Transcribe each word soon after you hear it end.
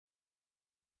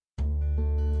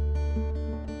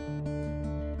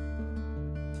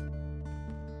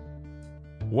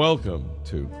Welcome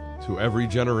to Every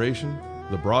Generation,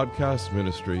 the broadcast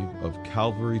ministry of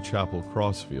Calvary Chapel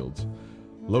Crossfields,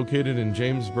 located in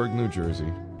Jamesburg, New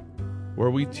Jersey, where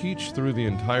we teach through the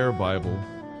entire Bible,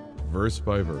 verse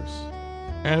by verse,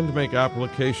 and make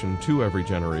application to every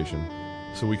generation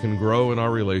so we can grow in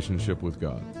our relationship with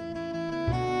God.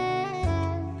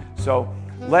 So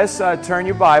let's turn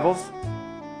your Bibles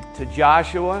to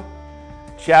Joshua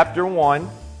chapter 1,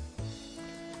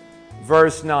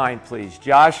 verse 9, please.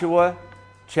 Joshua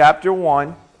chapter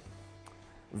 1,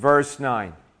 verse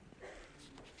 9.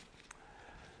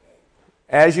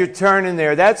 As you're turning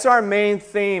there, that's our main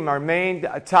theme, our main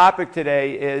topic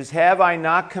today is, have I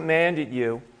not commanded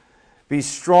you? Be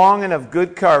strong and of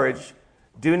good courage.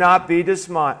 Do not be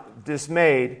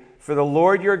dismayed, for the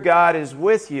Lord your God is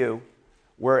with you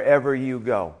wherever you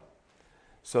go.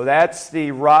 So that's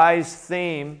the Rise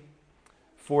theme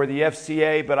for the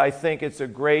FCA, but I think it's a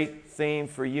great theme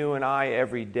for you and I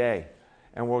every day.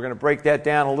 And we're going to break that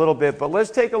down a little bit, but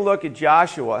let's take a look at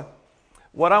Joshua.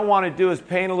 What I want to do is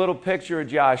paint a little picture of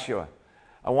Joshua.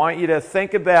 I want you to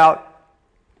think about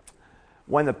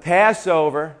when the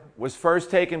Passover was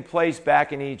first taking place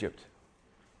back in Egypt.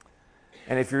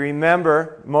 And if you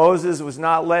remember, Moses was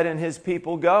not letting his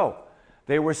people go.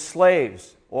 They were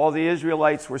slaves. All the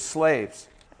Israelites were slaves.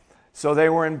 So they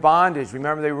were in bondage.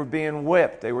 Remember, they were being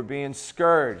whipped. They were being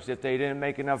scourged if they didn't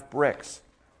make enough bricks.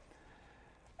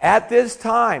 At this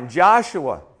time,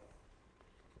 Joshua,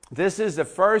 this is the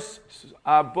first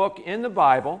book in the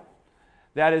Bible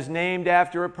that is named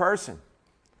after a person.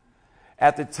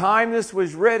 At the time this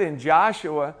was written,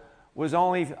 Joshua was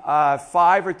only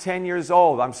 5 or 10 years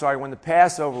old. I'm sorry, when the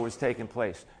Passover was taking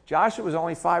place. Joshua was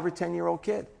only a 5 or 10-year-old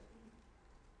kid.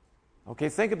 Okay,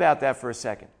 think about that for a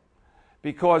second.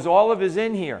 Because all of us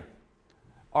in here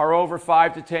are over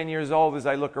 5 to 10 years old as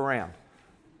I look around.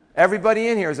 Everybody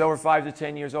in here is over 5 to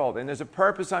 10 years old. And there's a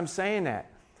purpose I'm saying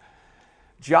that.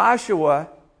 Joshua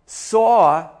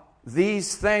saw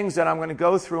these things that I'm going to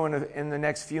go through in the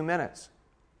next few minutes.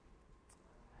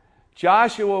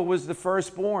 Joshua was the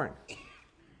firstborn.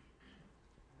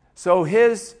 So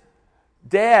his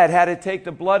dad had to take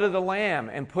the blood of the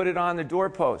lamb and put it on the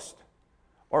doorpost.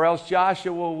 Or else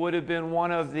Joshua would have been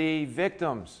one of the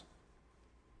victims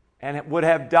and would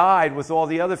have died with all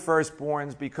the other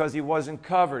firstborns because he wasn't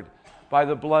covered by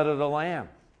the blood of the lamb.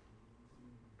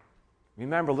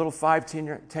 Remember, a little 5,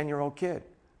 10-year-old kid.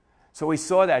 So he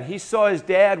saw that. He saw his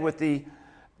dad with the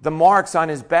marks on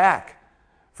his back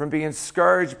from being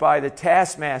scourged by the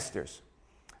taskmasters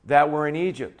that were in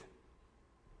Egypt.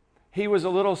 He was a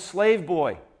little slave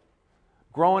boy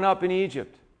growing up in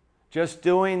Egypt, just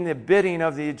doing the bidding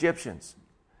of the Egyptians.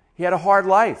 He had a hard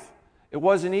life. It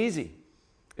wasn't easy.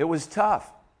 It was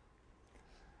tough.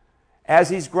 As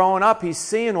he's growing up, he's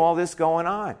seeing all this going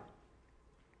on.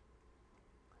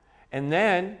 And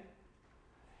then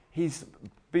he's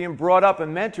being brought up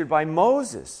and mentored by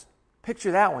Moses.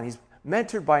 Picture that one. He's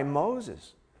mentored by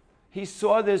Moses. He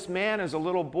saw this man as a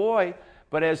little boy,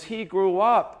 but as he grew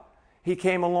up, he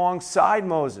came alongside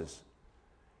Moses.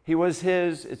 He was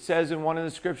his, it says in one of the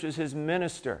scriptures, his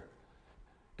minister.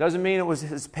 Doesn't mean it was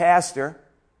his pastor.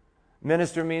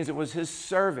 Minister means it was his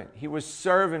servant. He was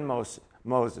serving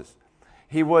Moses.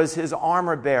 He was his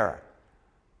armor bearer.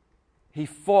 He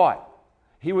fought.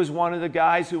 He was one of the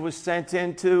guys who was sent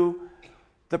into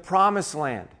the promised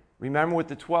land. Remember, with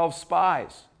the 12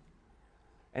 spies.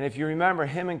 And if you remember,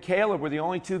 him and Caleb were the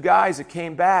only 2 guys that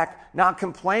came back not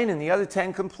complaining. The other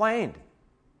 10 complained.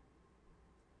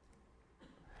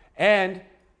 And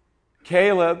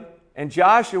Caleb and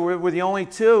Joshua were the only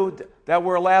 2 that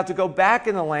were allowed to go back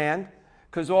in the land,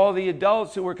 because all the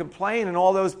adults who were complaining,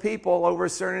 all those people over a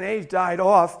certain age died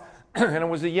off, and it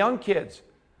was the young kids,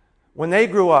 when they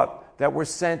grew up, that were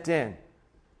sent in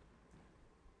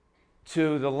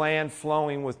to the land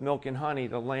flowing with milk and honey,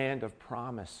 the land of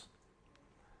promise,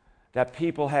 that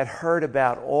people had heard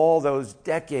about all those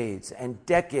decades and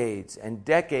decades and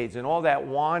decades and all that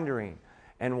wandering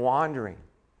and wandering.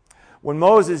 When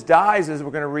Moses dies, as we're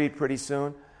going to read pretty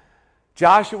soon,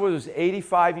 Joshua was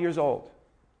 85 years old.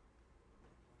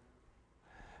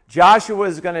 Joshua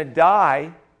is going to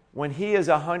die when he is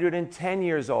 110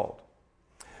 years old.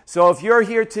 So if you're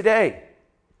here today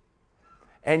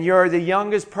and you're the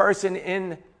youngest person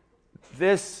in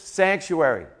this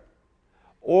sanctuary,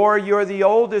 or you're the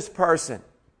oldest person,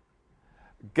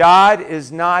 God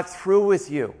is not through with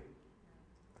you.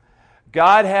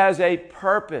 God has a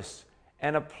purpose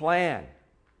and a plan.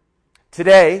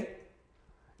 Today,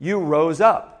 you rose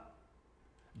up.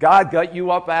 God got you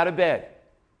up out of bed.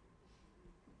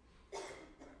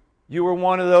 You were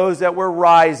one of those that were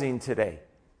rising today.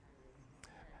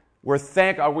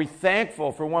 Are we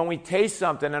thankful for when we taste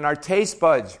something and our taste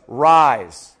buds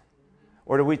rise?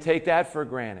 Or do we take that for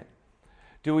granted?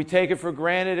 Do we take it for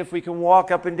granted if we can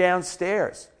walk up and down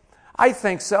stairs? I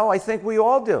think so. I think we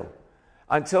all do.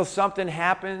 Until something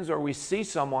happens or we see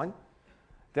someone,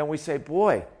 then we say,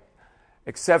 boy,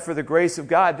 except for the grace of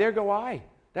God, there go I.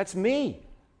 That's me.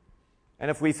 And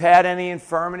if we've had any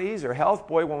infirmities or health,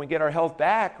 boy, when we get our health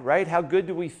back, right, how good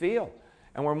do we feel?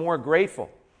 And we're more grateful.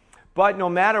 But no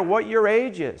matter what your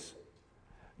age is,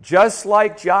 just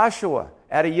like Joshua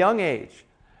at a young age,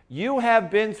 you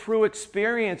have been through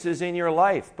experiences in your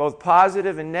life, both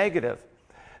positive and negative,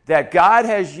 that God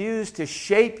has used to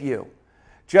shape you,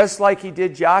 just like he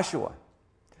did Joshua.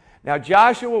 Now,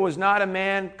 Joshua was not a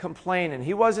man complaining.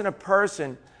 He wasn't a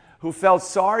person who felt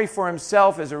sorry for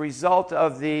himself as a result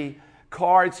of the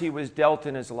cards he was dealt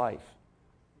in his life.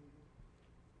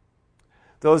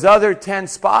 Those other 10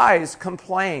 spies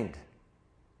complained.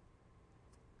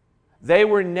 They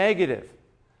were negative.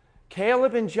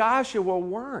 Caleb and Joshua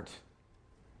weren't.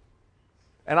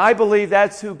 And I believe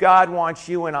that's who God wants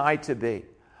you and I to be.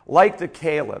 Like the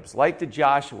Calebs, like the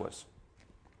Joshuas.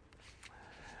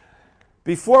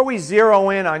 Before we zero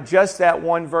in on just that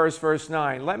one verse, verse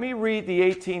 9, let me read the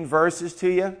 18 verses to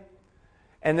you,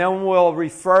 and then we'll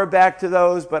refer back to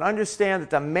those. But understand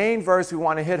that the main verse we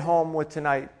want to hit home with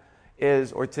today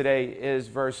is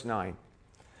verse 9.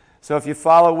 So if you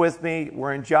follow with me,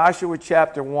 we're in Joshua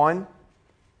chapter 1,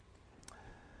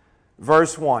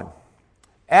 verse 1.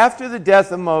 After the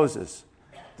death of Moses,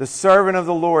 the servant of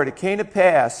the Lord, it came to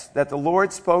pass that the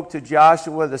Lord spoke to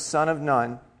Joshua the son of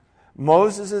Nun,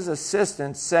 Moses'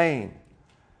 assistant, saying,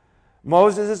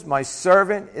 Moses, my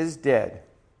servant, is dead.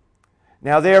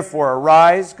 Now therefore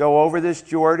arise, go over this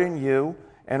Jordan, you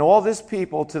and all this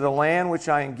people, to the land which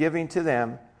I am giving to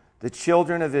them, the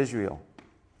children of Israel.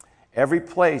 Every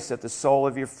place that the sole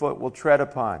of your foot will tread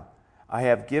upon, I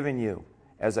have given you,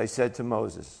 as I said to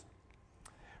Moses.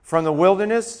 From the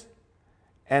wilderness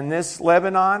and this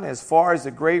Lebanon, as far as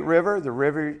the great river, the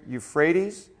river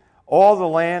Euphrates, all the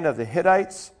land of the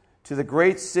Hittites, to the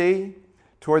great sea,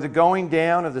 toward the going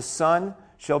down of the sun,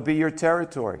 shall be your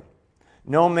territory.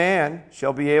 No man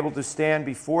shall be able to stand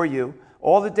before you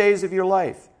all the days of your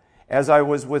life. As I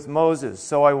was with Moses,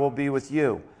 so I will be with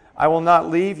you. I will not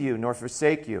leave you nor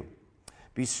forsake you.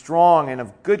 Be strong and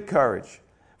of good courage,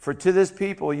 for to this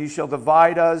people you shall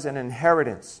divide as an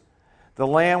inheritance, the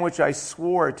land which I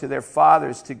swore to their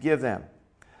fathers to give them.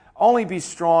 Only be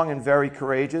strong and very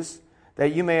courageous,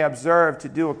 that you may observe to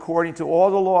do according to all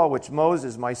the law which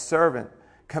Moses, my servant,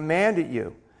 commanded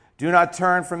you. Do not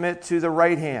turn from it to the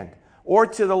right hand or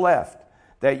to the left,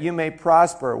 that you may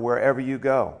prosper wherever you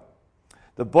go.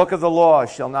 The book of the law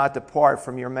shall not depart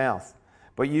from your mouth,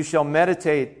 but you shall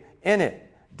meditate in it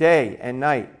day and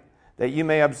night, that you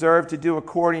may observe to do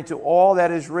according to all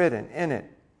that is written in it.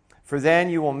 For then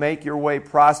you will make your way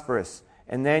prosperous,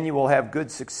 and then you will have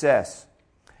good success.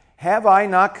 Have I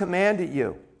not commanded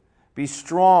you? Be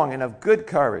strong and of good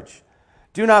courage.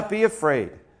 Do not be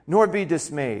afraid, nor be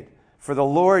dismayed, for the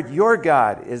Lord your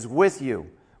God is with you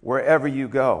wherever you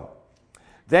go.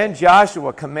 Then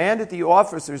Joshua commanded the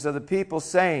officers of the people,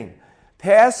 saying,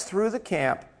 Pass through the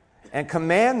camp and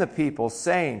command the people,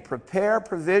 saying, Prepare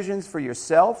provisions for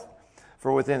yourself,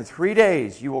 for within 3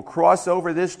 days you will cross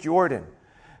over this Jordan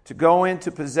to go in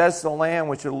to possess the land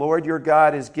which the Lord your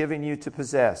God is giving you to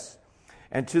possess.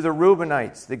 And to the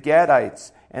Reubenites, the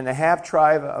Gadites, and the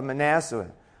half-tribe of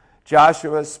Manasseh,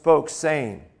 Joshua spoke,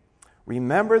 saying,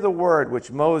 Remember the word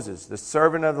which Moses, the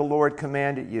servant of the Lord,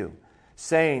 commanded you,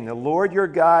 saying, The Lord your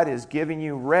God is giving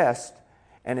you rest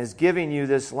and is giving you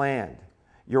this land.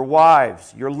 Your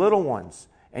wives, your little ones,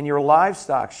 and your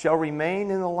livestock shall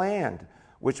remain in the land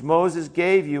which Moses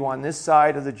gave you on this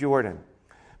side of the Jordan.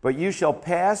 But you shall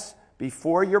pass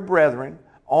before your brethren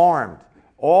armed,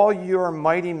 all your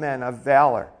mighty men of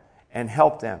valor, and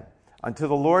help them, until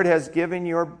the Lord has given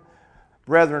your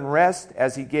brethren rest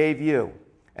as he gave you.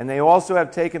 And they also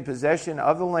have taken possession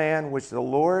of the land which the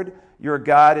Lord your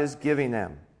God is giving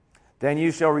them. Then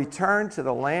you shall return to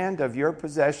the land of your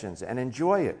possessions and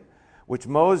enjoy it, which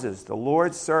Moses, the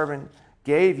Lord's servant,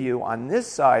 gave you on this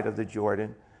side of the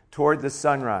Jordan toward the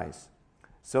sunrise.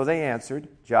 So they answered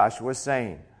Joshua,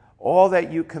 saying, All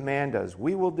that you command us,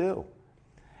 we will do,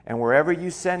 and wherever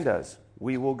you send us,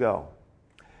 we will go.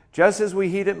 Just as we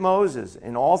heeded Moses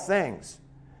in all things,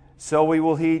 so we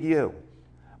will heed you.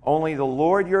 Only the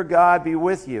Lord your God be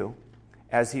with you,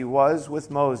 as he was with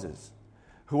Moses.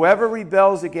 Whoever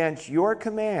rebels against your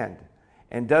command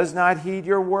and does not heed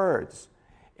your words,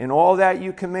 in all that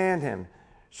you command him,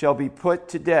 shall be put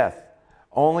to death.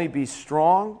 Only be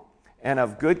strong and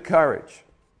of good courage,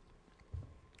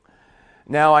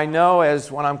 Now, I know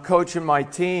as when I'm coaching my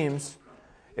teams,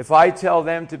 if I tell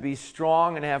them to be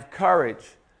strong and have courage,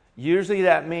 usually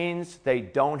that means they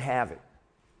don't have it.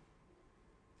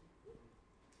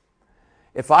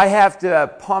 If I have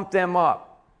to pump them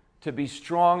up to be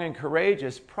strong and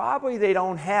courageous, probably they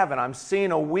don't have it. I'm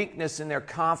seeing a weakness in their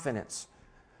confidence.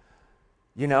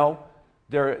 You know,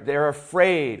 they're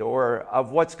afraid or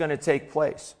of what's going to take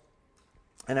place.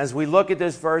 And as we look at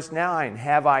this verse 9,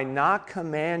 have I not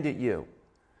commanded you?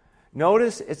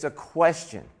 Notice it's a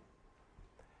question.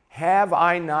 Have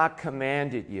I not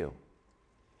commanded you?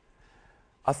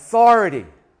 Authority.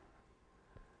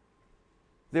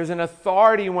 There's an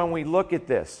authority when we look at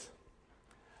this.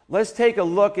 Let's take a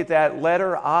look at that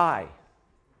letter I.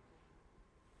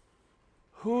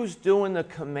 Who's doing the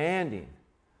commanding?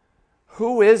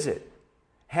 Who is it?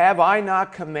 Have I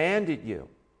not commanded you?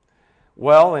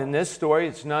 Well, in this story,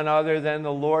 it's none other than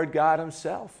the Lord God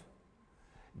himself,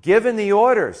 giving the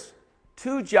orders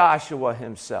to Joshua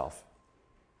himself.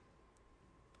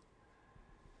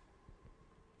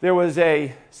 There was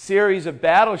a series of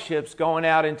battleships going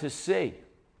out into sea.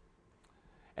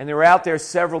 And they were out there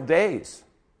several days.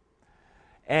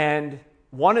 And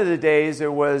one of the days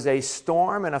there was a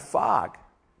storm and a fog.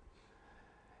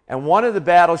 And one of the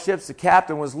battleships, the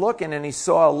captain was looking and he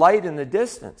saw a light in the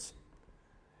distance.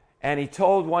 And he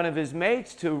told one of his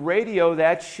mates to radio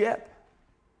that ship.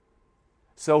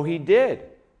 So he did.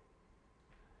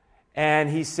 And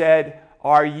he said,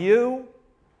 are you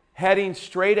heading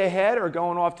straight ahead or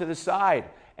going off to the side?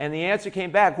 And the answer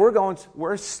came back,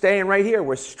 we're staying right here,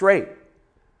 we're straight.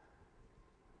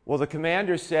 Well, the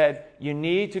commander said, you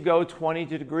need to go 20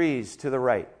 degrees to the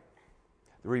right.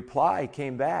 The reply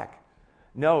came back,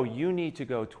 no, you need to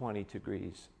go 20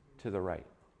 degrees to the right.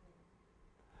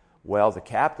 Well, the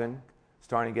captain,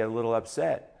 starting to get a little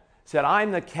upset, said,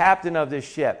 I'm the captain of this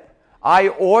ship. I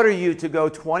order you to go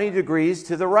 20 degrees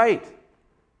to the right.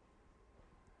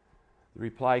 The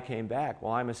reply came back,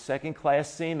 well, I'm a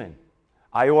second-class seaman.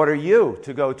 I order you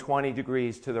to go 20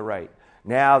 degrees to the right.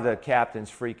 Now the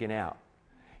captain's freaking out.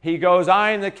 He goes,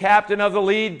 I am the captain of the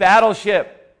lead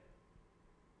battleship.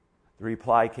 The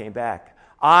reply came back,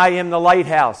 I am the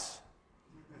lighthouse.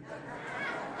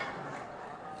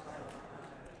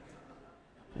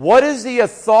 What is the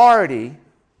authority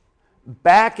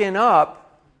backing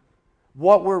up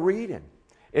what we're reading?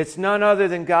 It's none other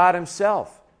than God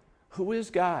himself. Who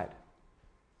is God?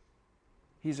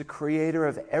 He's a creator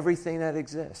of everything that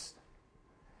exists.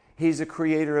 He's a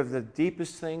creator of the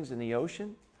deepest things in the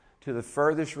ocean to the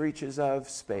furthest reaches of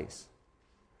space.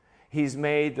 He's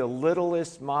made the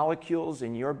littlest molecules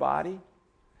in your body,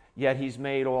 yet he's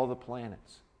made all the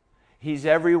planets. He's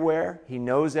everywhere. He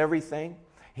knows everything.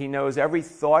 He knows every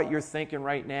thought you're thinking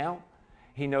right now.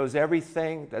 He knows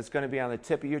everything that's going to be on the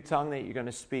tip of your tongue that you're going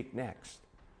to speak next.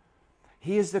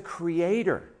 He is the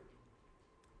creator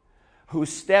who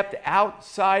stepped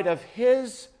outside of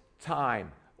his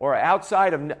time or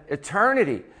outside of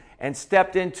eternity and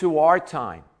stepped into our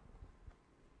time.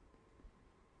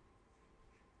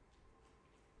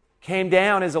 Came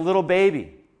down as a little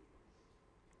baby,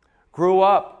 grew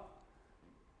up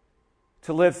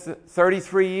to live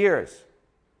 33 years,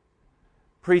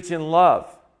 preaching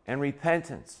love and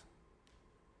repentance.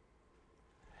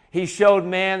 He showed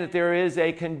man that there is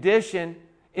a condition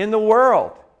in the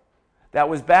world that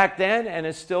was back then and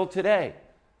is still today.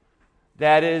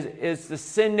 That is the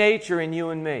sin nature in you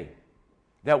and me,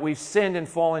 that we've sinned and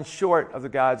fallen short of the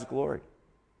God's glory.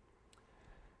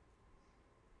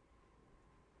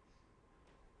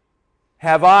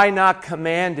 Have I not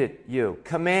commanded you?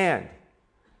 Command.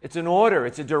 It's an order.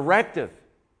 It's a directive.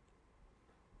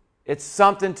 It's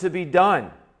something to be done.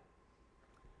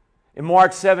 In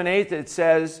Mark 7:8 it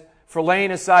says, for laying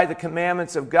aside the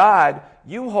commandments of God,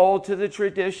 you hold to the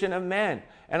tradition of men.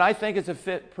 And I think it's a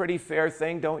pretty fair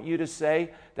thing, don't you, to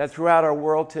say that throughout our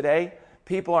world today,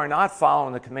 people are not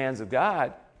following the commands of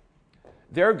God.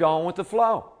 They're going with the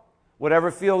flow. Whatever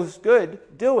feels good,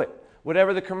 do it.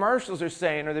 Whatever the commercials are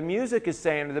saying or the music is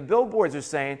saying or the billboards are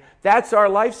saying, that's our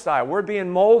lifestyle. We're being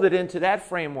molded into that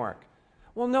framework.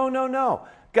 Well, no.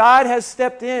 God has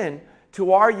stepped in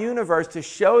to our universe to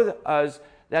show us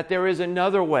that there is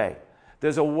another way.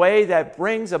 There's a way that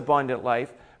brings abundant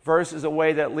life versus a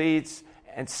way that leads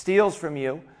and steals from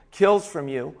you, kills from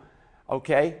you,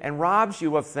 okay, and robs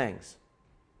you of things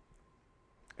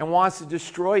and wants to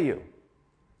destroy you.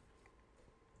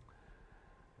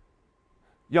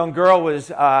 Young girl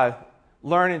was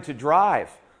learning to drive,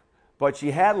 but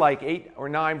she had like 8 or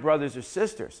 9 brothers or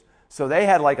sisters. So they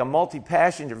had like a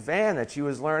multi-passenger van that she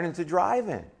was learning to drive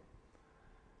in.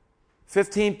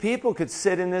 15 people could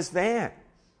sit in this van.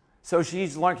 So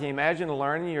she's learning. Can you imagine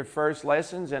learning your first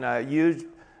lessons in a huge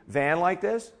van like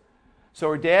this? So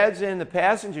her dad's in the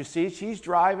passenger seat. She's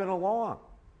driving along.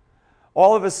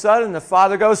 All of a sudden, the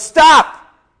father goes, "Stop!"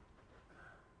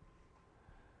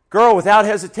 Girl, without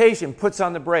hesitation, puts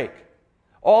on the brake.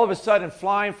 All of a sudden,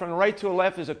 flying from the right to the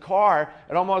left is a car.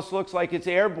 It almost looks like it's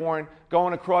airborne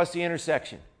going across the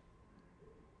intersection.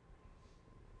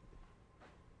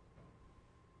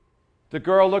 The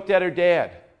girl looked at her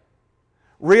dad,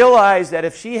 realized that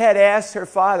if she had asked her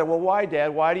father, "Well, why,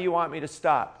 Dad? Why do you want me to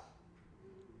stop?"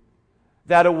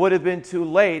 that it would have been too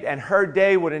late and her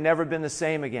day would have never been the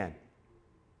same again.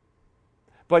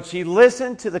 But she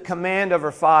listened to the command of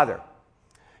her father.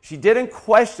 She didn't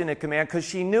question the command because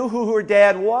she knew who her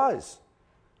dad was.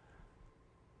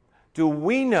 Do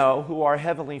we know who our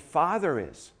Heavenly Father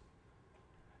is?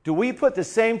 Do we put the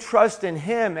same trust in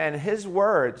Him and His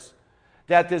words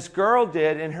that this girl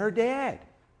did in her dad?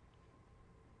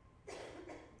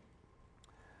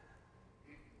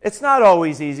 It's not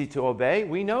always easy to obey.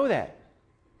 We know that.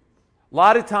 A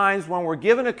lot of times when we're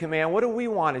given a command, what do we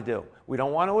want to do? We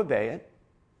don't want to obey it,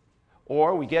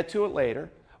 or we get to it later,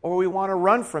 or we want to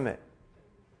run from it.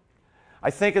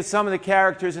 I think of some of the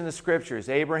characters in the Scriptures.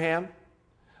 Abraham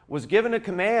was given a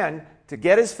command to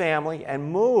get his family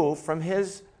and move from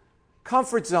his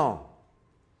comfort zone.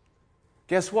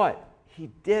 Guess what? He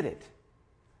did it.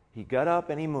 He got up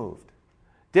and he moved.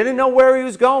 Didn't know where he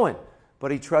was going,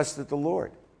 but he trusted the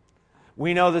Lord.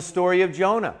 We know the story of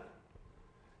Jonah,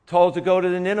 told to go to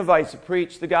the Ninevites to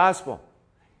preach the gospel.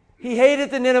 He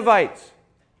hated the Ninevites.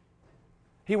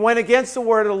 He went against the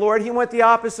word of the Lord. He went the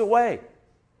opposite way.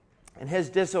 And his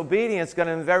disobedience got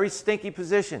him in a very stinky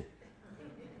position.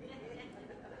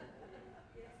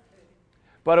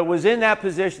 But it was in that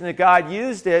position that God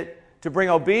used it to bring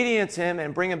obedience to him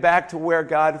and bring him back to where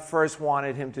God first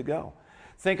wanted him to go.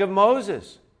 Think of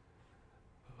Moses,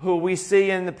 who we see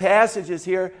in the passages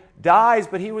here, dies,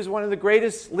 but he was one of the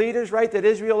greatest leaders, right, that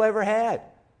Israel ever had.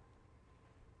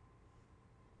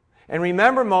 And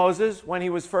remember Moses, when he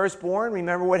was first born,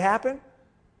 remember what happened?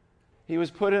 He was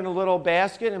put in a little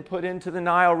basket and put into the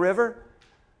Nile River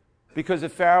because the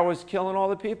Pharaoh was killing all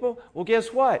the people. Well,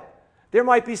 guess what? There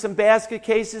might be some basket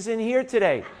cases in here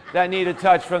today that need a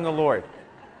touch from the Lord.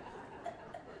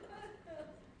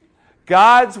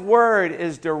 God's word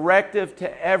is directive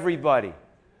to everybody.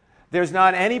 There's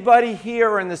not anybody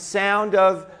here in the sound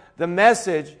of the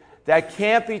message that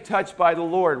can't be touched by the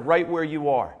Lord right where you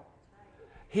are.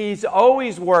 He's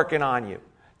always working on you.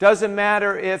 Doesn't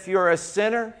matter if you're a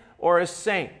sinner or a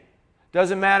saint.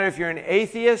 Doesn't matter if you're an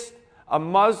atheist, a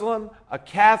Muslim, a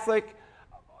Catholic,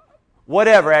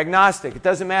 whatever, agnostic. It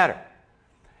doesn't matter.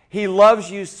 He loves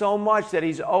you so much that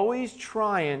He's always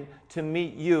trying to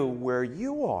meet you where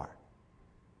you are.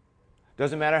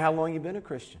 Doesn't matter how long you've been a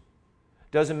Christian.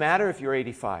 Doesn't matter if you're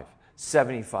 85,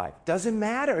 75. Doesn't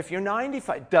matter if you're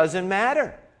 95. Doesn't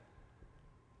matter.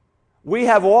 We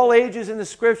have all ages in the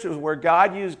Scriptures where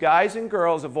God used guys and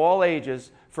girls of all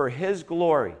ages for His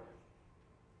glory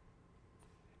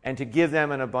and to give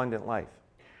them an abundant life.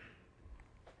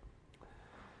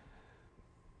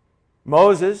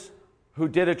 Moses, who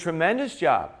did a tremendous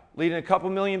job leading a couple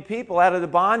million people out of the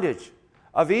bondage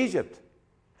of Egypt.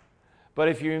 But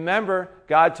if you remember,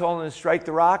 God told him to strike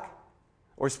the rock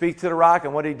or speak to the rock,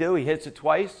 and what did he do? He hits it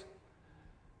twice.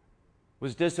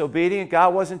 Was disobedient.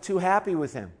 God wasn't too happy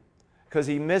with him because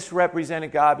he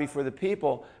misrepresented God before the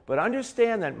people. But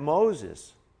understand that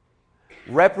Moses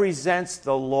represents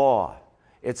the law.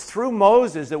 It's through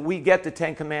Moses that we get the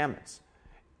Ten Commandments,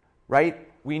 right?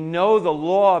 We know the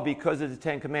law because of the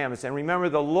Ten Commandments. And remember,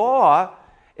 the law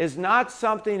is not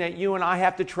something that you and I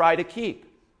have to try to keep.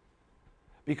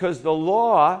 Because the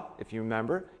law, if you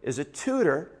remember, is a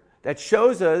tutor that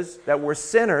shows us that we're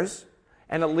sinners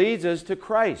and it leads us to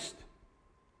Christ.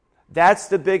 That's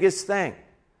the biggest thing.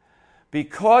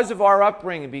 Because of our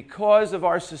upbringing, because of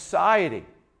our society,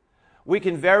 we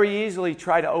can very easily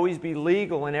try to always be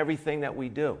legal in everything that we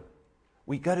do.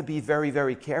 We've got to be very,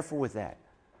 very careful with that.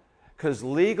 Because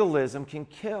legalism can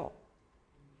kill.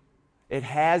 It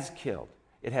has killed.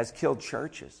 It has killed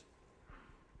churches.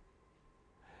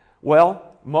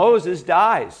 Well, Moses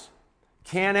dies.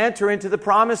 Can't enter into the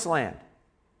promised land.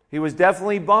 He was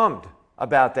definitely bummed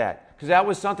about that because that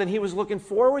was something he was looking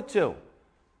forward to.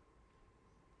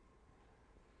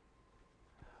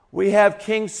 We have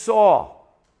King Saul.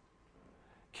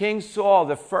 King Saul,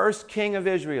 the first king of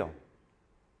Israel.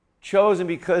 Chosen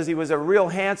because he was a real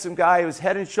handsome guy. He was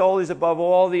head and shoulders above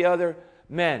all the other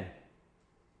men.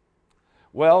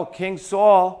 Well, King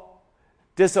Saul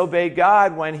disobeyed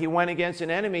God when he went against an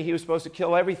enemy. He was supposed to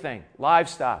kill everything,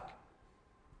 livestock,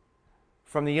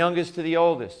 from the youngest to the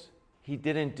oldest. He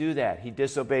didn't do that. He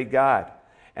disobeyed God.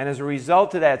 And as a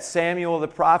result of that, Samuel the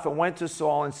prophet went to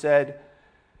Saul and said,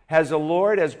 "Has the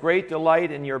Lord as great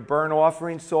delight in your burnt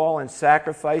offering, Saul, and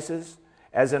sacrifices,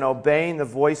 as in obeying the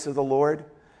voice of the Lord?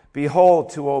 Behold,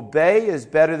 to obey is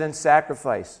better than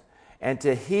sacrifice, and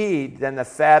to heed than the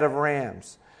fat of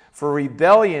rams. For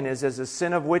rebellion is as a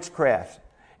sin of witchcraft,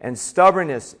 and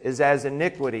stubbornness is as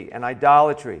iniquity and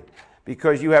idolatry.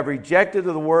 Because you have rejected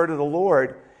the word of the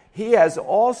Lord, he has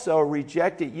also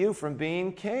rejected you from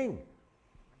being king."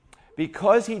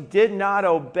 Because he did not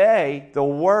obey the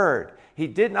word, he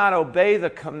did not obey the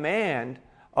command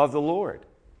of the Lord.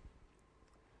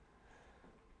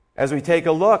 As we take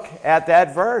a look at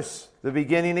that verse, the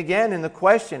beginning again in the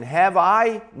question, have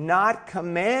I not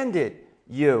commanded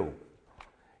you?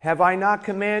 Have I not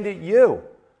commanded you?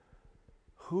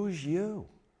 Who's you?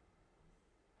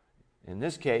 In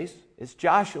this case, it's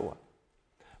Joshua.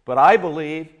 But I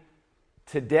believe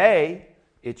today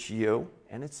it's you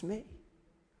and it's me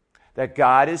that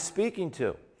God is speaking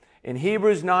to. In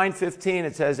Hebrews 9:15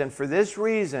 it says, "And for this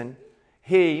reason,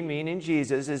 he," meaning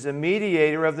Jesus, "is a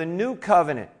mediator of the new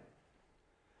covenant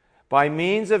by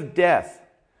means of death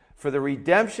for the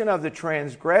redemption of the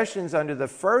transgressions under the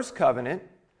first covenant,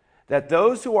 that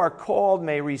those who are called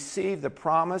may receive the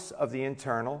promise of the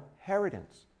eternal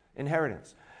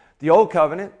inheritance." The old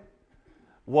covenant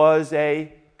was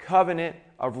a covenant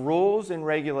of rules and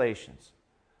regulations.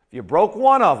 If you broke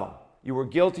one of them, you were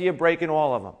guilty of breaking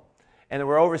all of them. And there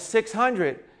were over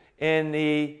 600 in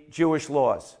the Jewish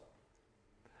laws.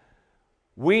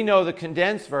 We know the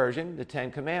condensed version, the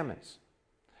 10 Commandments.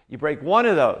 You break one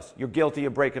of those, you're guilty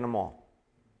of breaking them all.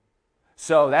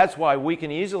 So that's why we can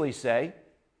easily say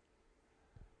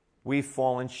we've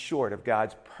fallen short of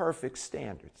God's perfect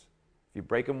standards. If you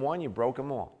break them one, you broke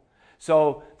them all.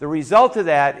 So the result of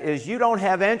that is you don't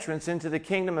have entrance into the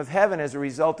kingdom of heaven as a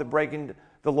result of breaking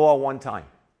the law one time.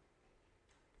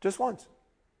 Just once.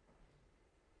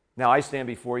 Now I stand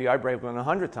before you, I break one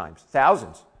 100 times,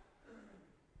 thousands.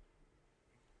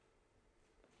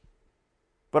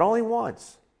 But only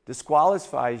once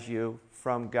disqualifies you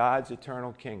from God's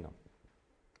eternal kingdom.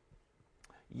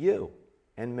 You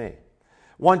and me.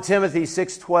 1 Timothy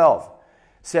 6:12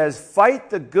 says, "Fight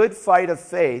the good fight of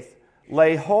faith,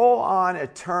 lay hold on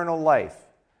eternal life."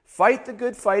 Fight the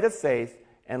good fight of faith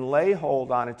and lay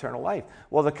hold on eternal life.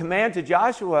 Well, the command to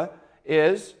Joshua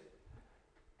is,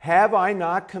 "Have I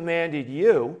not commanded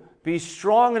you, be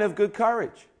strong and of good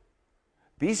courage."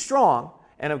 Be strong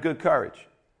and of good courage.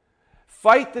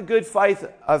 Fight the good fight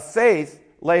of faith,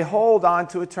 lay hold on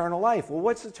to eternal life. Well,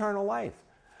 what's eternal life?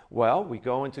 Well, we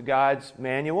go into God's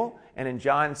manual, and in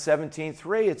John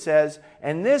 17:3 it says,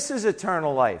 "And this is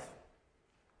eternal life,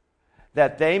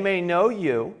 that they may know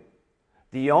you,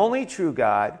 the only true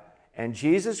God, and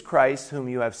Jesus Christ whom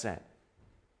you have sent."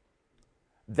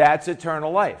 That's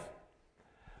eternal life.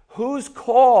 Who's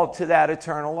called to that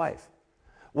eternal life?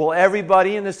 Well,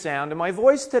 everybody in the sound of my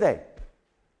voice today.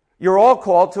 You're all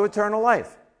called to eternal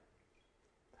life.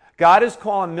 God is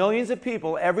calling millions of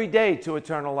people every day to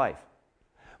eternal life.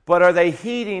 But are they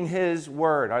heeding his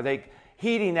word? Are they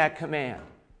heeding that command?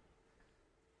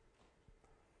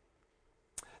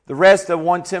 The rest of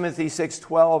 1 Timothy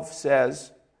 6:12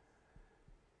 says,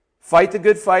 "Fight the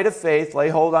good fight of faith, lay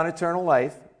hold on eternal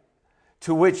life,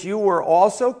 to which you were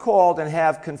also called and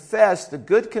have confessed the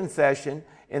good confession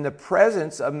in the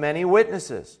presence of many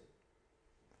witnesses."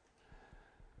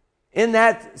 In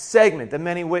that segment, the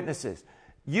many witnesses,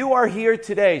 you are here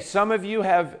today. Some of you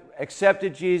have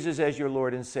accepted Jesus as your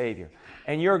Lord and Savior.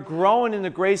 And you're growing in the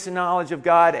grace and knowledge of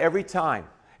God every time.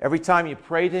 Every time you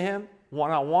pray to him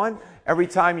one-on-one, every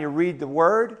time you read the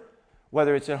Word,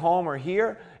 whether it's at home or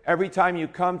here, every time you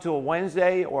come to a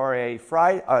Wednesday or a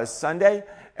Sunday,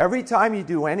 every time you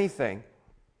do anything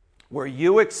where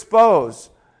you expose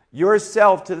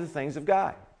yourself to the things of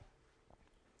God.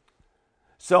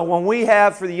 So when we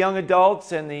have, for the young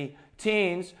adults and the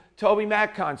teens, Toby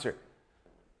Mac concert.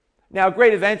 Now,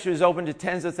 Great Adventure is open to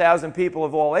tens of thousands of people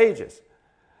of all ages.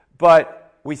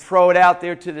 But we throw it out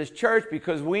there to this church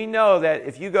because we know that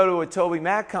if you go to a Toby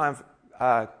Mac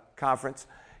conference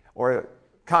or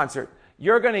concert,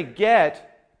 you're going to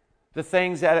get the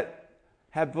things that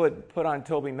have put on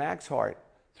Toby Mac's heart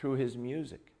through his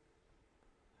music.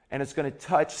 And it's going to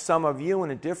touch some of you in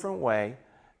a different way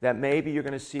that maybe you're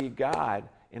going to see God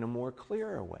in a more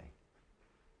clearer way.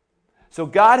 So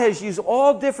God has used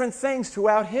all different things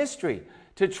throughout history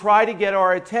to try to get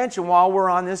our attention while we're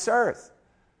on this earth.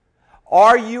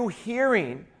 Are you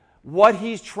hearing what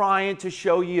he's trying to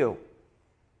show you?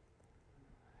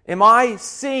 Am I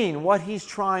seeing what he's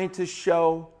trying to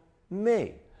show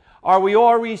me? Are we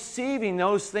all receiving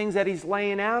those things that He's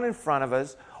laying out in front of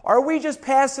us? Or are we just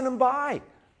passing them by?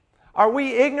 Are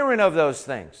we ignorant of those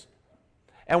things?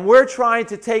 And we're trying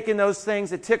to take in those things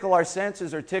that tickle our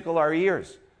senses or tickle our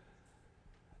ears,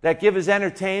 that give us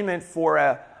entertainment for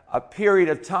a period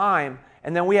of time,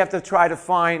 and then we have to try to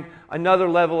find another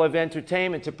level of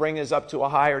entertainment to bring us up to a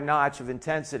higher notch of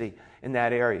intensity in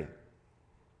that area.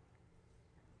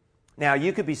 Now,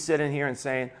 you could be sitting here and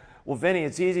saying, well, Vinnie,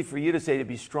 it's easy for you to say to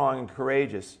be strong and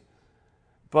courageous,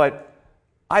 but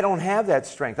I don't have that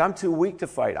strength. I'm too weak to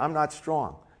fight. I'm not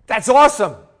strong. That's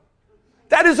awesome.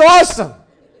 That is awesome.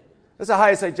 That's the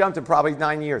highest I jumped in probably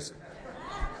 9 years.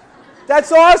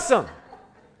 That's awesome.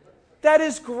 That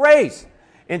is great.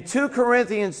 In 2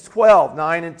 Corinthians 12,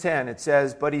 9 and 10, it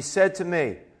says, but He said to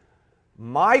me,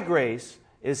 my grace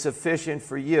is sufficient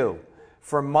for you,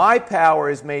 for my power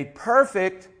is made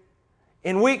perfect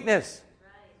in weakness.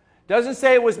 Doesn't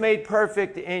say it was made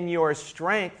perfect in your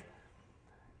strength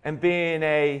and being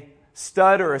a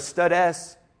stud or a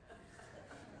studess.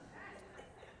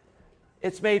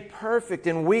 It's made perfect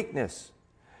in weakness,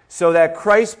 so that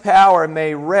Christ's power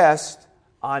may rest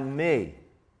on me.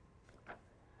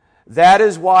 That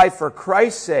is why, for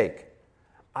Christ's sake,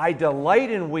 I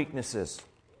delight in weaknesses,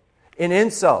 in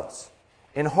insults,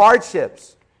 in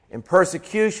hardships, in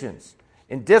persecutions,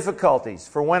 in difficulties.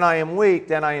 For when I am weak,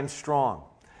 then I am strong.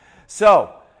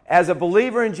 So, as a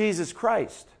believer in Jesus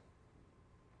Christ,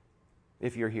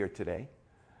 if you're here today,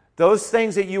 those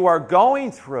things that you are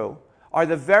going through are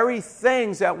the very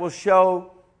things that will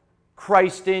show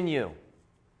Christ in you.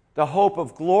 The hope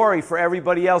of glory for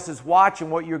everybody else is watching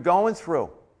what you're going through.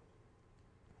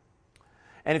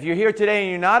 And if you're here today and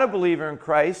you're not a believer in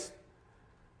Christ,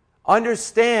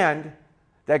 understand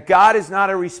that God is not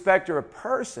a respecter of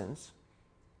persons.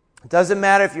 It doesn't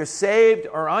matter if you're saved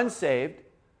or unsaved.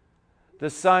 The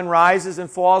sun rises and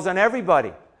falls on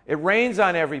everybody. It rains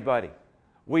on everybody.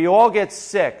 We all get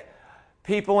sick.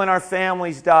 People in our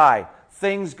families die.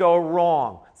 Things go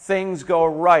wrong. Things go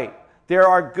right. There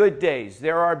are good days.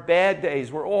 There are bad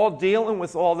days. We're all dealing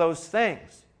with all those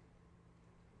things.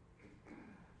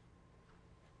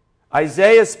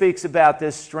 Isaiah speaks about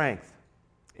this strength.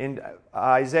 In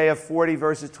Isaiah 40,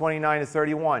 verses 29 to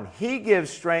 31. He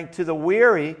gives strength to the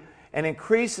weary and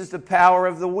increases the power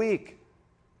of the weak.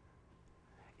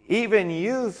 Even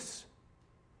youths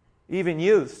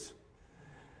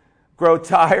grow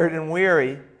tired and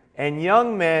weary, and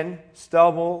young men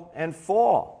stumble and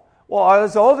fall. Well,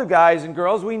 as older guys and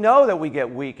girls, we know that we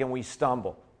get weak and we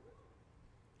stumble.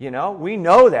 You know, we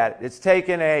know that. It's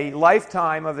taken a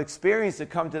lifetime of experience to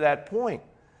come to that point.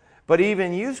 But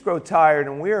even youths grow tired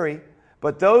and weary,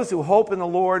 but those who hope in the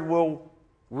Lord will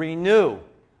renew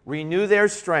their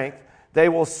strength. They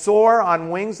will soar on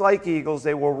wings like eagles.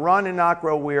 They will run and not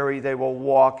grow weary. They will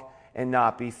walk and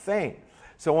not be faint.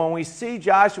 So when we see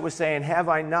Joshua saying, have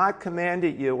I not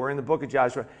commanded you, we're in the book of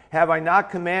Joshua, have I not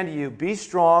commanded you, be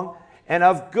strong and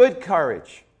of good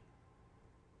courage.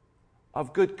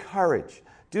 Of good courage.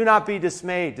 Do not be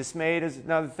dismayed. Dismayed is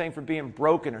another thing for being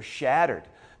broken or shattered.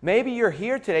 Maybe you're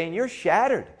here today and you're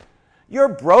shattered. You're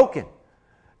broken.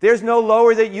 There's no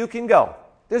lower that you can go.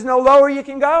 There's no lower you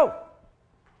can go.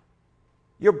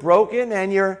 You're broken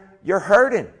and you're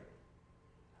hurting.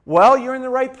 Well, you're in the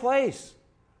right place.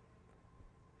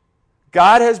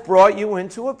 God has brought you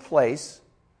into a place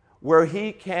where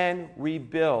He can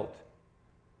rebuild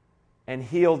and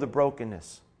heal the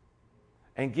brokenness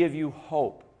and give you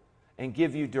hope and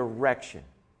give you direction.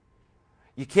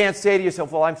 You can't say to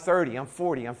yourself, well, I'm 30, I'm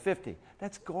 40, I'm 50.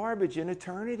 That's garbage in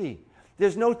eternity.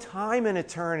 There's no time in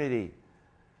eternity.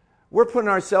 We're putting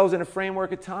ourselves in a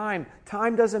framework of time.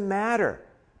 Time doesn't matter.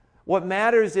 What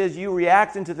matters is you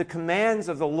reacting to the commands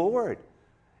of the Lord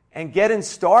and getting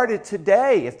started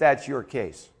today, if that's your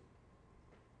case.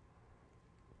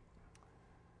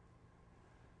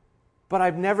 But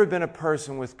I've never been a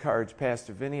person with courage,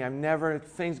 Pastor Vinnie.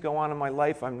 Things go on in my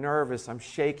life, I'm nervous, I'm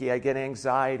shaky, I get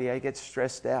anxiety, I get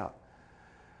stressed out.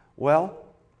 Well,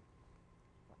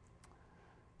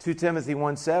 2 Timothy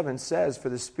 1:7 says, for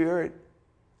the Spirit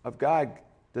of God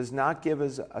does not give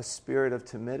us a spirit of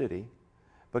timidity,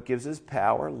 but gives us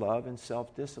power, love, and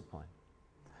self-discipline.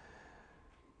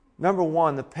 Number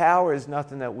one, the power is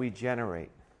nothing that we generate.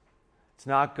 It's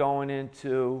not going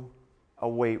into a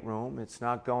weight room. It's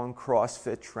not going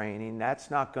CrossFit training. That's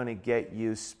not going to get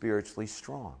you spiritually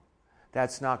strong.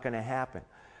 That's not going to happen.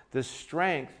 The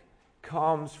strength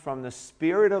comes from the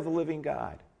Spirit of the living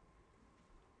God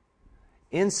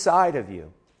inside of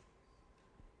you.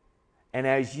 And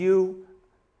as you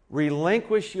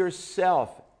relinquish yourself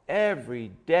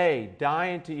every day,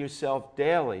 dying to yourself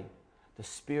daily, the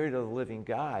Spirit of the living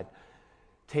God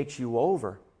takes you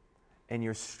over, and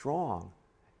you're strong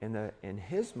in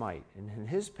His might and in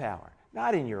His power,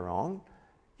 not in your own.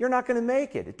 You're not going to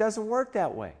make it. It doesn't work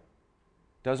that way.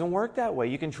 It doesn't work that way.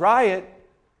 You can try it,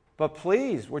 but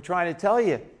please, we're trying to tell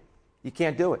you, you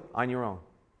can't do it on your own.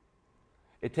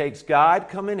 It takes God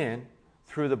coming in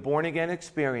through the born-again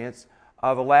experience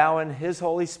of allowing His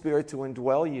Holy Spirit to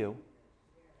indwell you,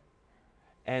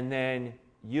 and then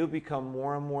you become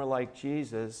more and more like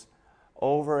Jesus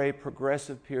over a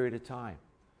progressive period of time.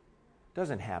 It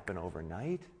doesn't happen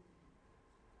overnight.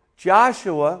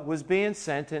 Joshua was being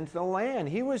sent into the land.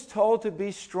 He was told to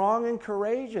be strong and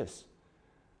courageous.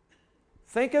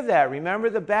 Think of that.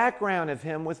 Remember the background of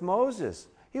him with Moses.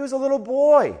 He was a little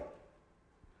boy.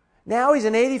 Now he's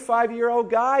an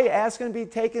 85-year-old guy asking to be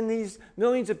taking these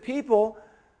millions of people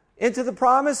into the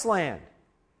promised land.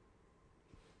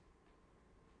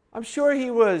 I'm sure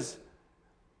he was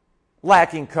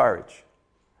lacking courage.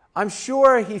 I'm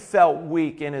sure he felt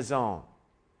weak in his own.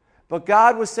 But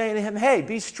God was saying to him, hey,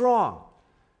 be strong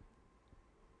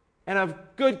and of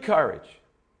good courage,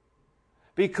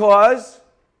 because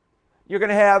you're going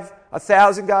to have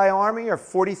 1,000-guy army or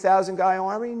 40,000-guy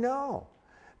army? No.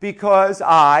 Because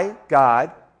I,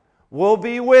 God, will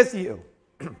be with you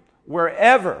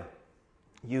wherever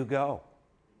you go.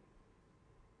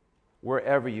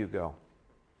 Wherever you go.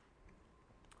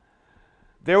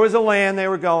 There was a land they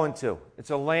were going to.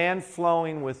 It's a land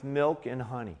flowing with milk and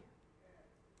honey.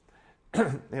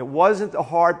 It wasn't the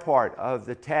hard part of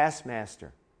the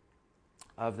taskmaster,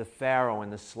 of the Pharaoh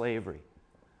and the slavery.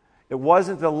 It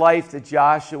wasn't the life that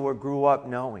Joshua grew up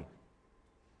knowing.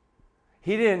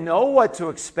 He didn't know what to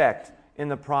expect in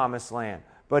the promised land,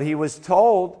 but he was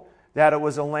told that it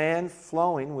was a land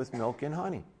flowing with milk and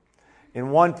honey. In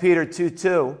 1 Peter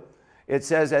 2:2, it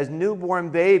says, as newborn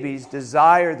babies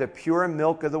desire the pure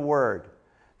milk of the word,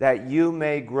 that you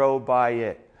may grow by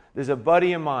it. There's a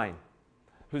buddy of mine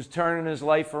who's turning his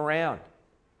life around.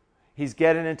 He's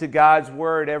getting into God's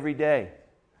word every day.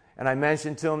 And I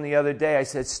mentioned to him the other day, I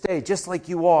said, stay just like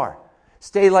you are.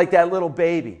 Stay like that little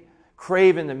baby,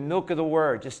 craving the milk of the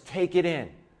word. Just take it in.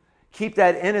 Keep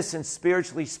that innocence,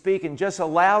 spiritually speaking. Just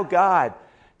allow God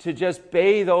to just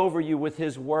bathe over you with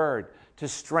His word, to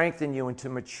strengthen you and to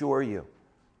mature you.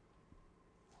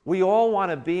 We all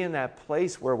want to be in that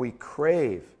place where we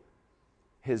crave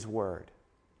His word.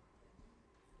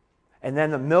 And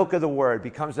then the milk of the word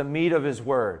becomes the meat of His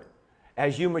word.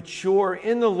 As you mature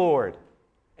in the Lord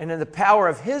and in the power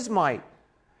of His might,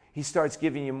 He starts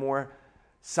giving you more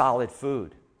solid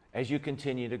food as you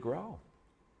continue to grow.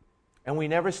 And we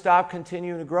never stop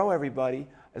continuing to grow, everybody,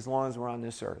 as long as we're on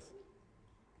this earth.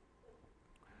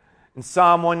 In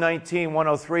Psalm 119,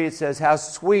 103, it says, how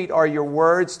sweet are your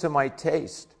words to my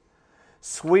taste,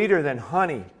 sweeter than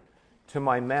honey to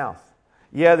my mouth.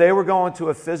 Yeah, they were going to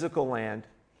a physical land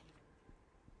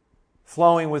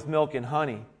flowing with milk and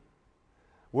honey,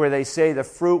 where they say the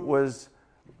fruit was,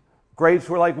 grapes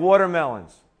were like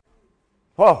watermelons.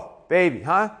 Whoa, baby,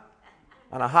 huh?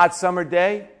 On a hot summer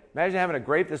day, imagine having a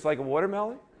grape that's like a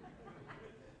watermelon.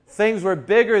 Things were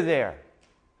bigger there.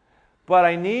 But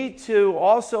I need to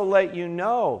also let you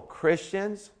know,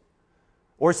 Christians,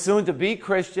 or soon to be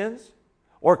Christians,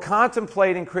 or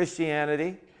contemplating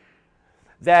Christianity,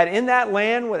 that in that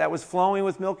land that was flowing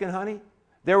with milk and honey,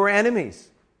 there were enemies.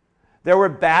 There were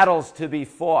battles to be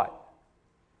fought.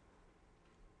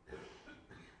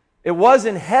 It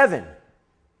wasn't heaven.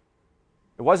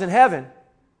 It wasn't heaven,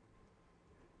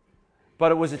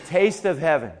 but it was a taste of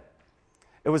heaven.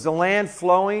 It was a land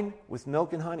flowing with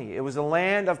milk and honey. It was a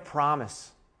land of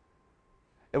promise.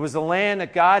 It was a land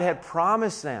that God had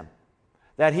promised them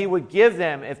that He would give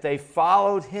them if they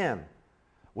followed Him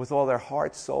with all their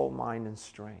heart, soul, mind, and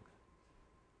strength.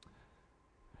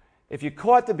 If you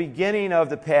caught the beginning of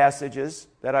the passages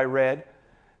that I read,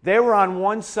 they were on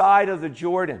one side of the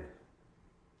Jordan.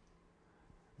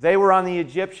 They were on the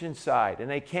Egyptian side, and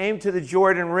they came to the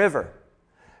Jordan River.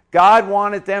 God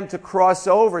wanted them to cross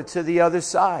over to the other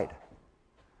side.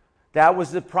 That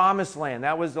was the promised land.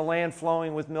 That was the land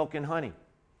flowing with milk and honey.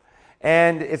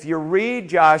 And if you read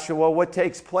Joshua, what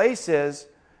takes place is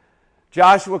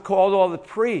Joshua called all the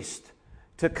priests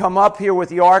to come up here with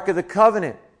the Ark of the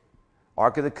Covenant.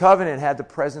 Ark of the Covenant had the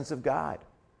presence of God.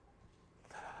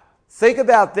 Think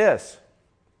about this.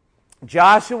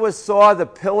 Joshua saw the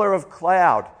pillar of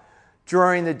cloud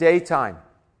during the daytime.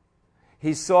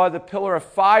 He saw the pillar of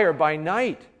fire by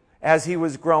night as he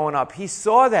was growing up. He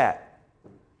saw that.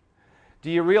 Do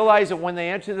you realize that when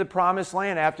they entered the promised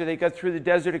land, after they got through the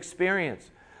desert experience,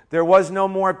 there was no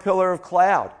more pillar of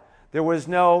cloud. There was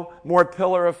no more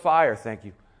pillar of fire, thank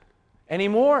you,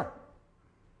 anymore.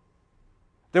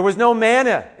 There was no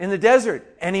manna in the desert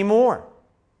anymore.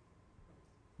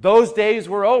 Those days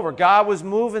were over. God was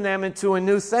moving them into a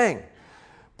new thing.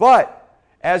 But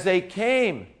as they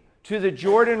came to the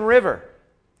Jordan River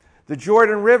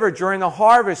during the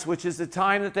harvest, which is the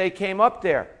time that they came up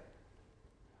there,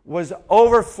 was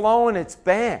overflowing its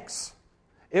banks.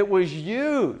 It was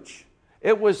huge.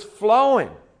 It was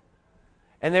flowing.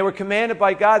 And they were commanded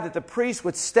by God that the priests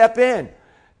would step in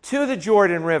to the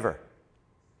Jordan River.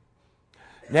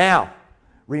 Now,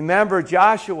 remember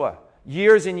Joshua,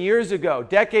 years and years ago,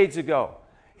 decades ago,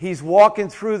 he's walking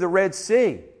through the Red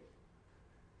Sea.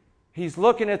 He's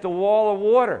looking at the wall of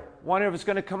water, wondering if it's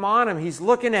going to come on him. He's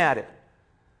looking at it.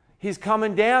 He's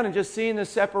coming down and just seeing the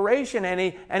separation,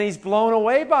 and he's blown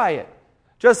away by it,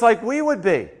 just like we would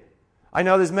be. I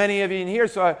know there's many of you in here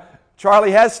saw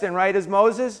Charlie Heston, right, as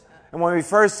Moses? And when we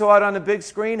first saw it on the big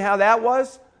screen, how that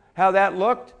was, how that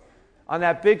looked on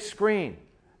that big screen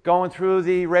going through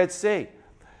the Red Sea.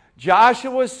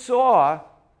 Joshua saw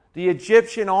the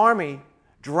Egyptian army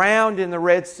drowned in the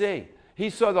Red Sea. He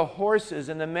saw the horses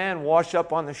and the men wash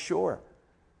up on the shore.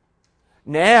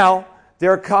 Now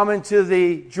they're coming to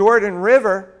the Jordan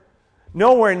River,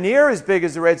 nowhere near as big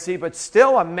as the Red Sea, but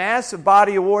still a massive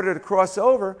body of water to cross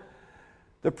over.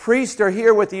 The priests are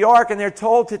here with the ark, and they're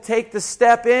told to take the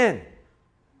step in,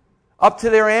 up to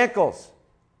their ankles.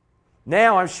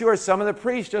 Now, I'm sure some of the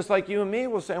priests, just like you and me,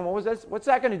 will say, well, what's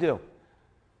that going to do?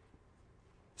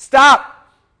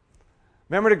 Stop!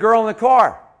 Remember the girl in the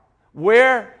car?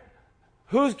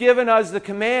 Who's given us the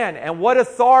command, and what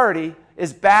authority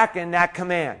is backing that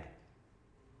command?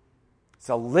 It's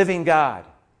a living God.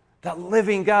 The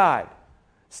living God.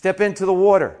 Step into the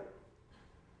water.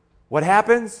 What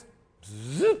happens?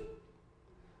 Zip.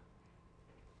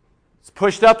 It's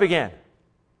pushed up again.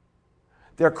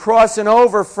 They're crossing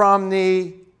over from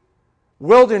the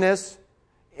wilderness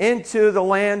into the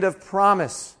land of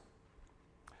promise.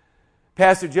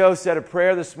 Pastor Joe said a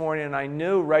prayer this morning, and I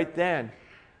knew right then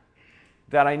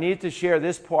that I need to share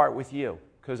this part with you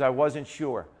because I wasn't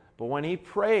sure. But when he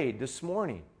prayed this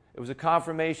morning, it was a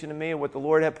confirmation to me of what the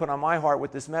Lord had put on my heart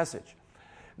with this message.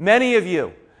 Many of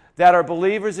you that are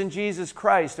believers in Jesus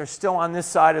Christ are still on this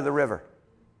side of the river.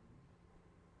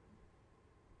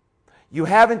 You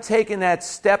haven't taken that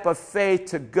step of faith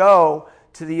to go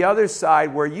to the other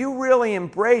side where you really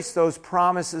embrace those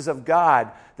promises of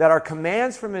God that are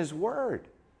commands from His Word.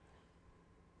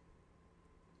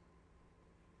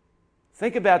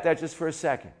 Think about that just for a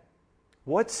second.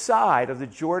 What side of the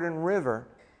Jordan River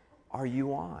are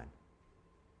you on?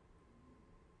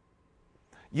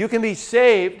 You can be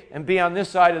saved and be on this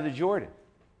side of the Jordan,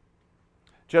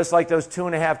 just like those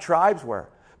 2.5 tribes were.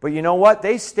 But you know what?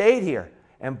 They stayed here.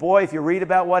 And boy, if you read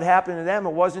about what happened to them,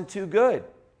 it wasn't too good.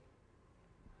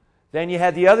 Then you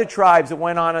had the other tribes that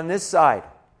went on this side,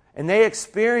 and they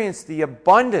experienced the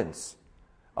abundance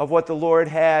of what the Lord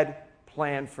had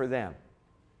planned for them.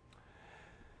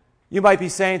 You might be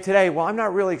saying today, well, I'm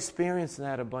not really experiencing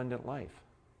that abundant life.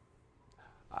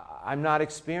 I'm not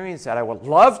experiencing that. I would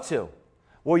love to.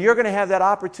 Well, you're going to have that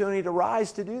opportunity to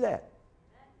rise to do that.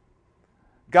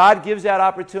 God gives that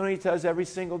opportunity to us every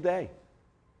single day,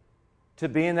 to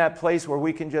be in that place where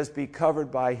we can just be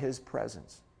covered by His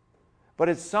presence. But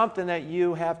it's something that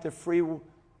you have to free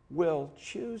will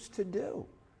choose to do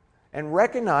and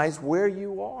recognize where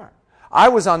you are. I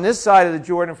was on this side of the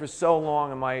Jordan for so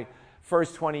long in my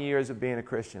first 20 years of being a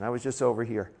Christian. I was just over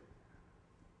here.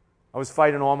 I was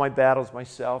fighting all my battles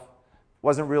myself.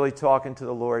 Wasn't really talking to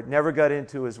the Lord. Never got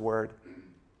into His Word.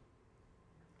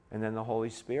 And then the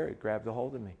Holy Spirit grabbed a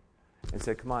hold of me and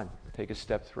said, come on, take a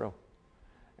step through.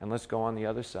 And let's go on the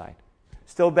other side.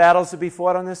 Still battles to be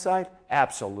fought on this side?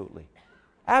 Absolutely.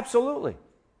 Absolutely.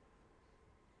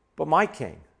 But my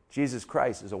King, Jesus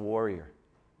Christ, is a warrior.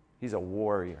 He's a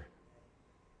warrior.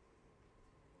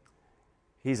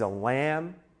 He's a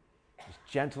lamb. He's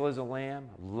gentle as a lamb,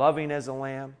 loving as a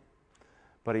lamb.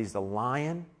 But He's the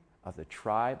Lion of the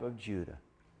tribe of Judah.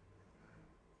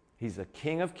 He's the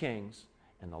King of kings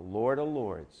and the Lord of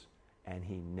lords, and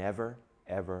He never,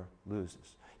 ever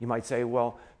loses. You might say,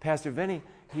 well, Pastor Vinnie,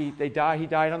 he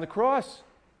died on the cross.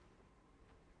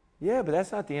 Yeah, but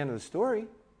that's not the end of the story.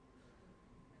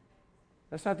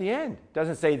 That's not the end. It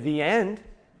doesn't say the end.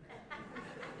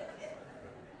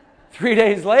 3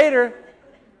 days later,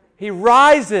 He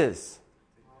rises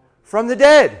from the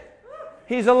dead.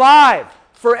 He's alive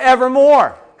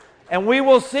forevermore. And we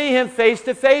will see Him face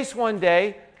to face one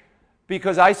day.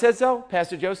 Because I said so?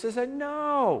 Pastor Joe says so?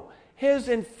 No. His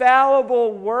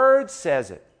infallible Word says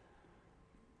it.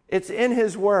 It's in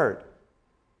His Word.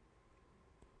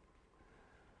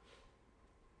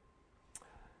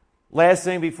 Last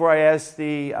thing before I ask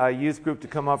the youth group to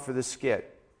come up for the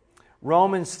skit.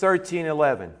 Romans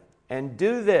 13:11. And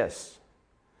do this,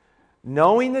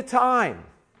 knowing the time.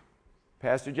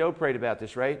 Pastor Joe prayed about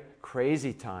this, right?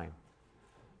 Crazy time.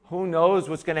 Who knows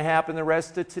what's going to happen the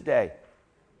rest of today,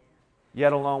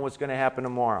 yet alone what's going to happen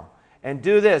tomorrow. And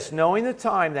do this, knowing the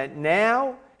time, that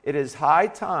now it is high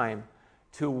time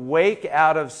to wake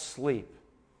out of sleep.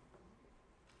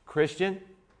 Christian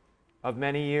of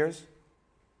many years,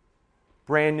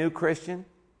 brand new Christian,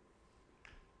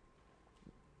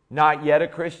 not yet a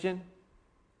Christian,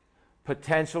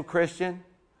 potential Christian,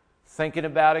 thinking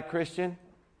about it Christian.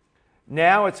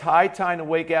 Now it's high time to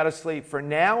wake out of sleep, for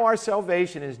now our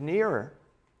salvation is nearer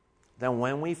than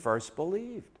when we first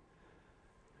believed.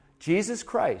 Jesus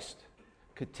Christ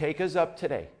could take us up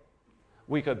today.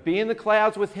 We could be in the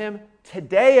clouds with Him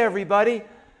today, everybody.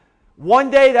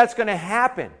 One day that's going to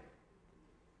happen.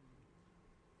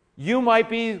 You might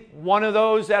be one of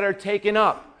those that are taken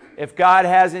up if God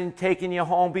hasn't taken you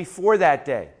home before that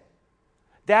day.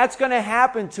 That's going to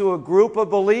happen to a group of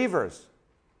believers.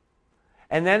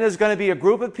 And then there's going to be a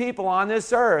group of people on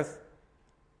this earth.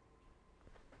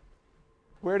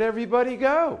 Where'd everybody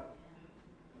go?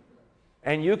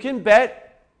 And you can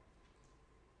bet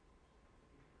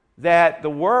that the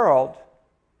world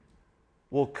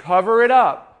will cover it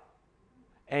up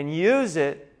and use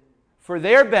it for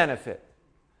their benefit,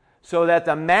 so that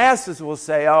the masses will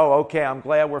say, oh, okay, I'm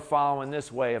glad we're following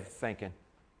this way of thinking.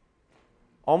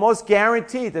 Almost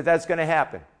guaranteed that that's going to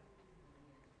happen.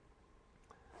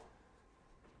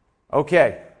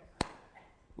 Okay,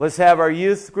 let's have our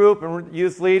youth group and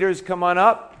youth leaders come on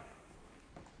up.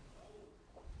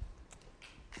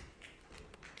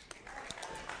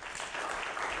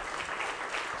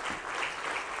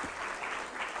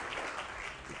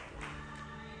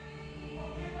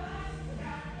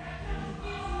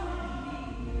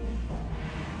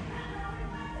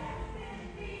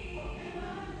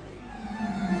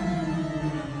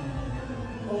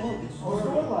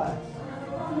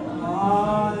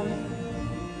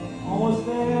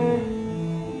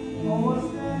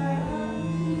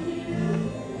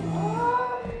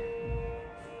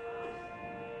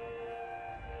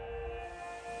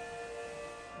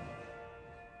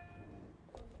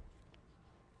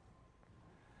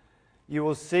 You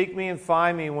will seek me and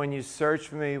find me when you search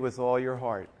for me with all your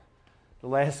heart. The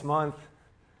last month,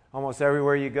 almost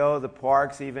everywhere you go, the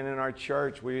parks, even in our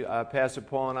church, Pastor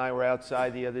Paul and I were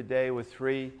outside the other day with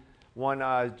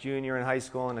one junior in high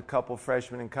school and a couple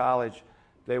freshmen in college.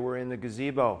 They were in the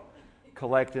gazebo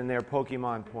collecting their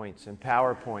Pokemon points and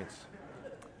power points.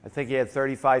 I think he had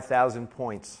 35,000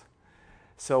 points.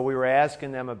 So we were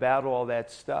asking them about all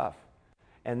that stuff.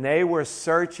 And they were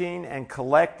searching and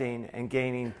collecting and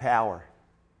gaining power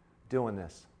doing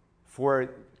this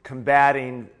for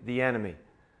combating the enemy,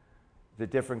 the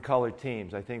different colored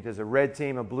teams. I think there's a red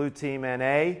team, a blue team, and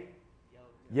a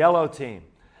yellow team.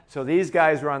 So these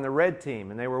guys were on the red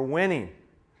team, and they were winning.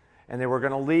 And they were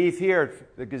going to leave here.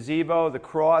 The gazebo, the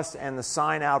cross, and the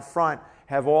sign out front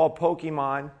have all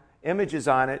Pokemon images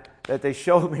on it that they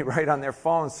showed me right on their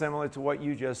phone, similar to what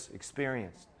you just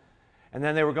experienced. And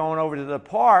then they were going over to the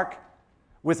park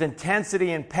with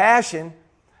intensity and passion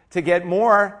to get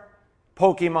more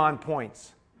Pokemon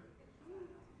points.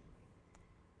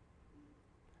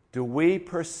 Do we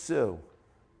pursue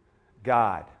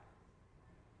God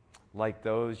like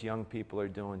those young people are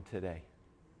doing today?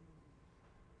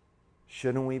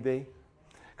 Shouldn't we be?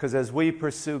 Because as we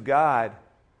pursue God,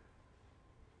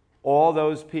 all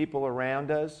those people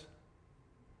around us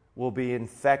will be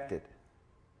infected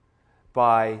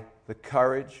by the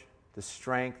courage, the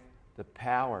strength, the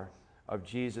power of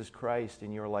Jesus Christ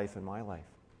in your life and my life.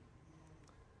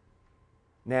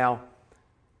 Now,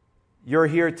 you're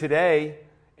here today,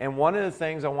 and one of the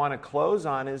things I want to close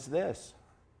on is this.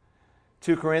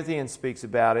 2 Corinthians speaks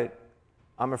about it.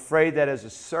 I'm afraid that as a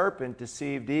serpent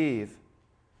deceived Eve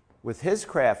with his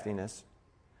craftiness,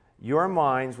 your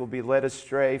minds will be led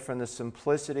astray from the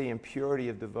simplicity and purity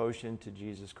of devotion to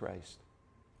Jesus Christ.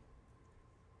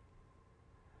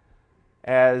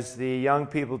 As the young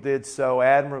people did so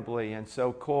admirably and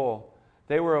so cool,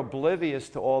 they were oblivious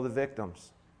to all the victims.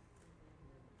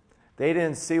 They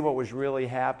didn't see what was really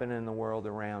happening in the world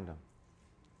around them.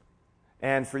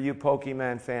 And for you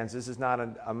Pokemon fans, this is not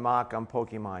a mock on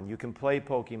Pokemon. You can play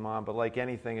Pokemon, but like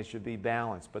anything, it should be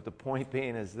balanced. But the point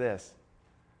being is this.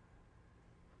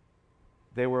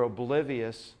 They were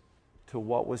oblivious to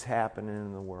what was happening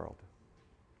in the world.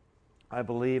 I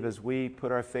believe as we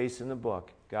put our face in the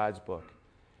book, God's book,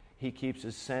 He keeps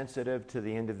us sensitive to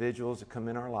the individuals that come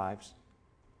in our lives,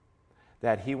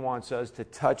 that He wants us to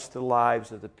touch the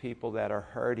lives of the people that are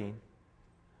hurting,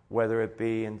 whether it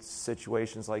be in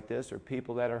situations like this or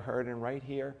people that are hurting right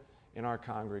here in our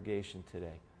congregation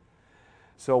today.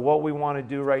 So what we want to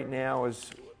do right now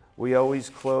is, we always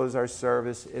close our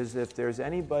service, is if there's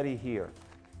anybody here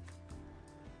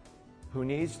who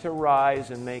needs to rise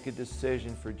and make a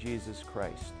decision for Jesus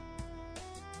Christ,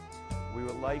 we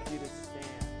would like you to stand.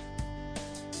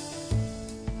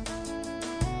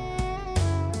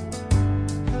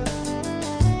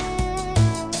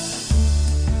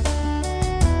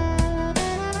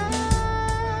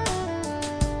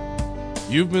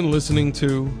 You've been listening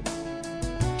to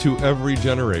Every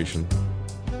Generation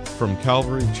from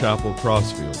Calvary Chapel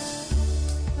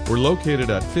Crossfields. We're located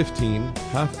at 15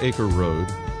 Half Acre Road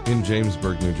in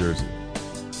Jamesburg, New Jersey.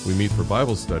 We meet for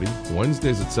Bible study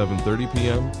Wednesdays at 7:30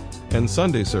 p.m. and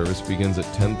Sunday service begins at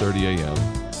 10:30 a.m.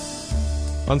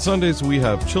 On Sundays, we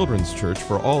have children's church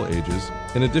for all ages,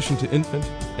 in addition to infant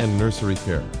and nursery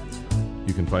care.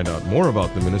 You can find out more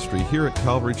about the ministry here at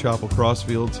Calvary Chapel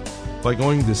Crossfields by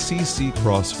going to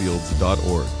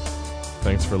cccrossfields.org.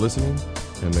 Thanks for listening,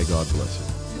 and may God bless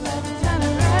you.